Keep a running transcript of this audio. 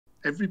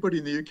everybody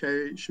in the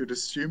UK should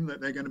assume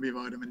that they're going to be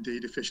vitamin D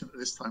deficient at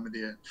this time of the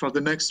year. For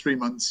the next 3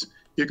 months,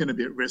 you're going to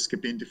be at risk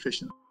of being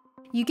deficient.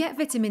 You get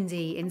vitamin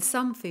D in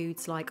some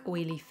foods like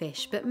oily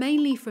fish, but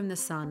mainly from the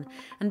sun.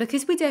 And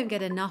because we don't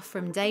get enough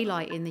from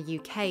daylight in the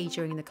UK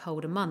during the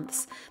colder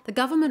months, the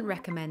government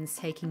recommends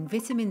taking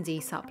vitamin D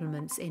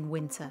supplements in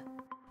winter.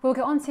 We'll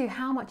get on to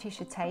how much you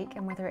should take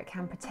and whether it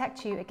can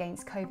protect you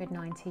against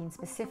COVID-19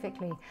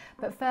 specifically.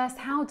 But first,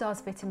 how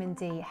does vitamin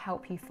D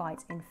help you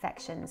fight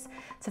infections?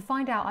 To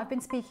find out, I've been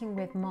speaking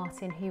with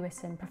Martin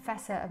Hewison,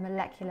 Professor of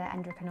Molecular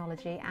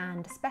Endocrinology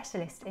and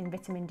Specialist in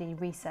Vitamin D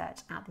Research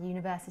at the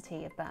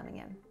University of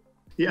Birmingham.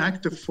 The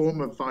active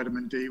form of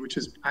vitamin D, which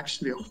is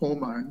actually a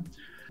hormone,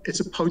 it's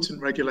a potent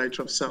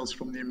regulator of cells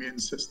from the immune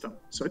system.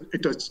 So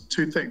it does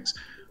two things.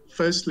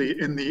 Firstly,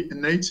 in the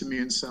innate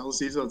immune cells,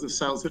 these are the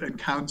cells that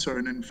encounter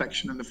an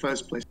infection in the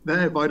first place.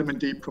 There, vitamin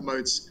D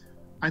promotes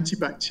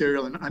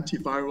antibacterial and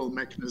antiviral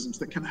mechanisms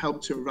that can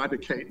help to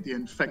eradicate the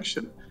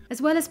infection.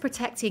 As well as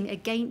protecting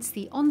against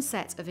the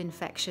onset of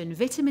infection,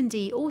 vitamin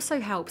D also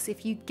helps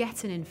if you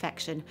get an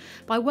infection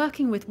by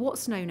working with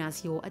what's known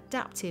as your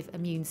adaptive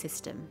immune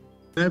system.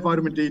 There,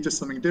 vitamin D does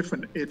something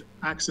different. It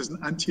acts as an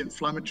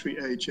anti-inflammatory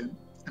agent,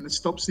 and it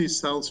stops these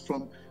cells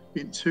from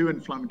being too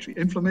inflammatory.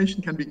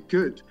 Inflammation can be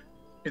good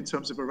in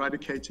terms of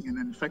eradicating an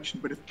infection,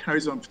 but if it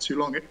carries on for too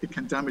long, it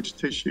can damage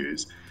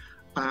tissues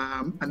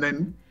and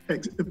then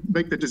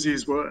make the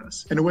disease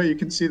worse. In a way, you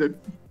can see that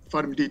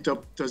vitamin D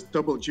does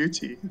double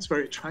duty. It's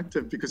very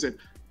attractive because it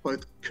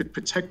both could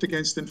protect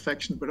against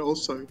infection, but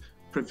also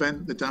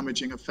prevent the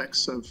damaging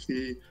effects of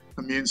the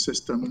immune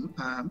system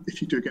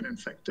if you do get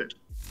infected.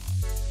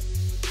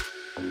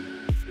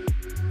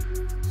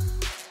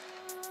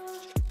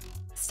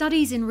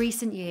 Studies in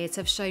recent years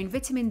have shown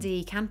vitamin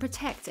D can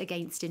protect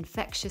against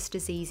infectious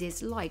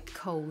diseases like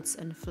colds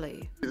and flu.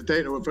 The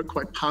data have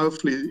quite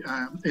powerfully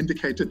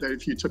indicated that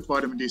if you took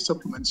vitamin D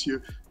supplements,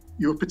 you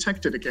were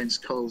protected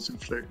against colds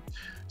and flu.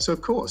 So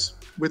of course,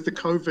 with the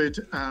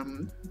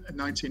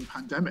COVID-19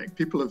 pandemic,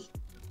 people have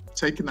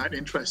taken that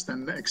interest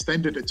and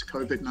extended it to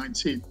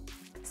COVID-19.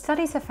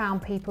 Studies have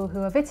found people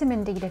who are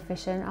vitamin D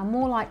deficient are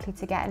more likely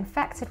to get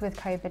infected with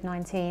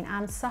COVID-19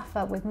 and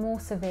suffer with more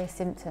severe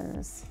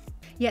symptoms.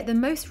 Yet the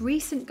most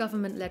recent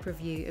government-led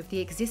review of the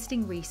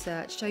existing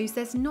research shows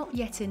there's not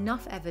yet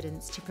enough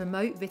evidence to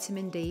promote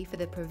vitamin D for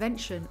the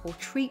prevention or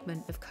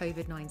treatment of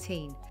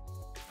COVID-19.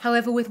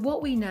 However, with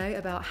what we know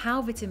about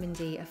how vitamin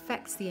D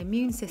affects the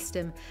immune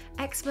system,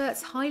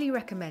 experts highly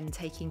recommend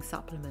taking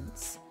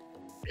supplements.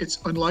 It's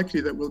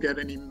unlikely that we'll get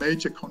any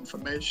major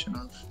confirmation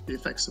of the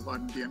effects of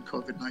vitamin D on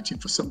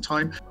COVID-19 for some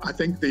time. I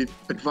think the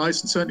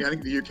advice, and certainly I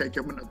think the UK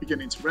government are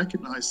beginning to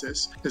recognise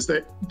this, is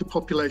that the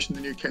population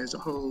in the UK as a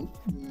whole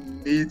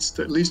needs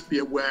to at least be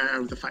aware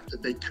of the fact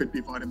that they could be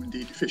vitamin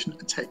D deficient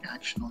and take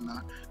action on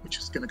that, which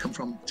is going to come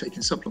from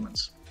taking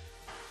supplements.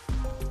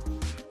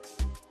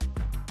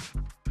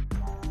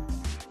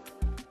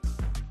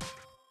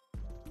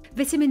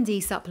 Vitamin D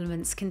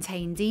supplements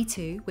contain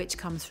D2, which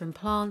comes from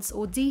plants,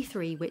 or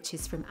D3, which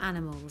is from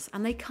animals,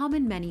 and they come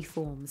in many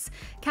forms: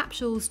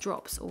 capsules,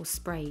 drops, or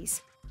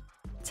sprays.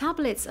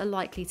 Tablets are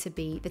likely to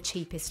be the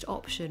cheapest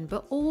option,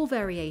 but all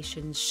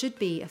variations should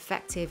be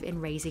effective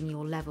in raising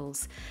your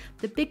levels.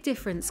 The big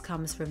difference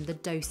comes from the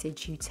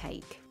dosage you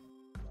take.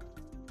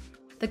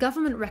 The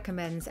government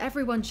recommends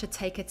everyone should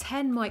take a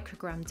 10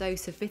 microgram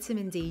dose of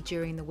vitamin D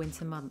during the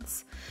winter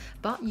months,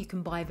 but you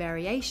can buy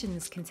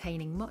variations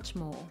containing much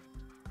more.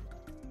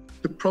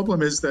 The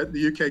problem is that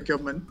the UK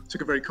government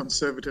took a very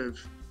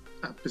conservative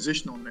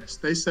position on this.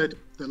 They said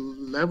the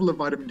level of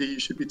vitamin D you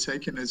should be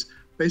taking is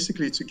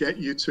basically to get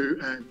you to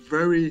a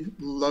very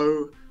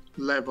low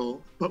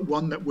level, but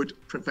one that would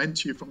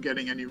prevent you from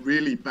getting any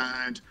really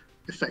bad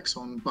effects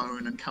on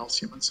bone and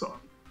calcium and so on.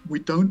 We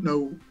don't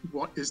know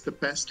what is the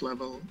best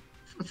level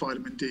of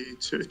vitamin D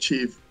to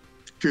achieve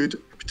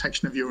good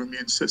protection of your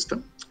immune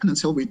system. And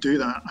until we do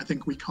that, I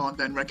think we can't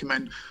then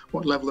recommend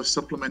what level of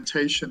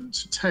supplementation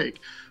to take.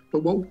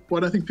 But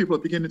what I think people are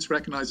beginning to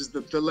recognise is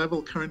that the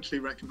level currently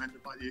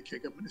recommended by the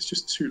UK government is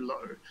just too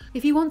low.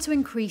 If you want to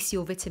increase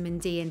your vitamin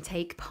D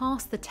intake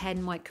past the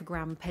 10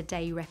 microgram per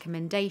day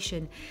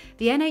recommendation,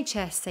 the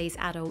NHS says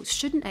adults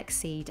shouldn't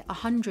exceed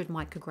 100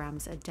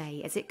 micrograms a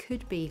day, as it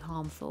could be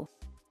harmful.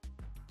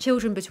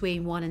 Children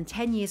between 1 and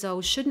 10 years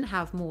old shouldn't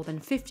have more than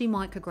 50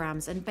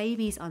 micrograms, and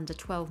babies under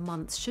 12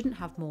 months shouldn't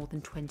have more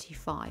than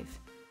 25.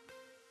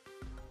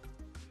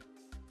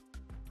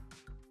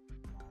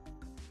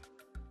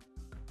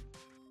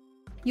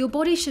 Your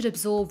body should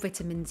absorb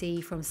vitamin D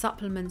from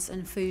supplements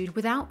and food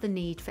without the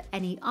need for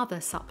any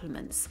other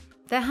supplements.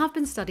 There have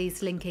been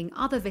studies linking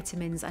other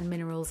vitamins and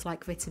minerals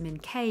like vitamin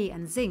K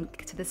and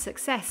zinc to the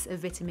success of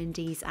vitamin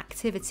D's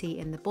activity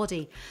in the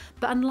body,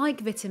 but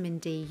unlike vitamin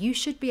D, you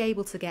should be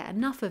able to get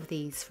enough of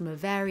these from a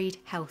varied,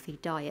 healthy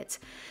diet.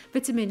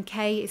 Vitamin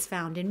K is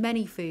found in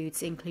many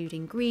foods,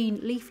 including green,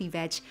 leafy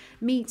veg,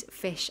 meat,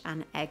 fish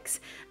and eggs,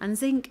 and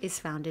zinc is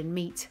found in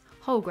meat,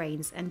 whole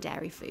grains and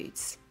dairy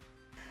foods.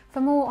 For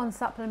more on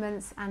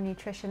supplements and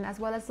nutrition, as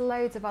well as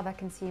loads of other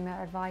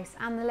consumer advice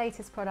and the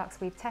latest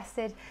products we've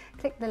tested,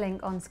 click the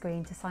link on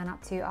screen to sign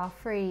up to our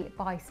free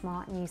Buy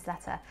Smart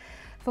newsletter.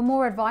 For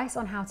more advice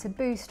on how to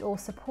boost or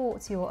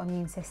support your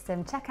immune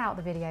system, check out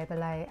the video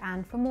below,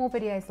 and for more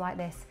videos like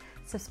this,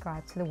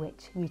 subscribe to the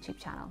Which YouTube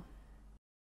channel.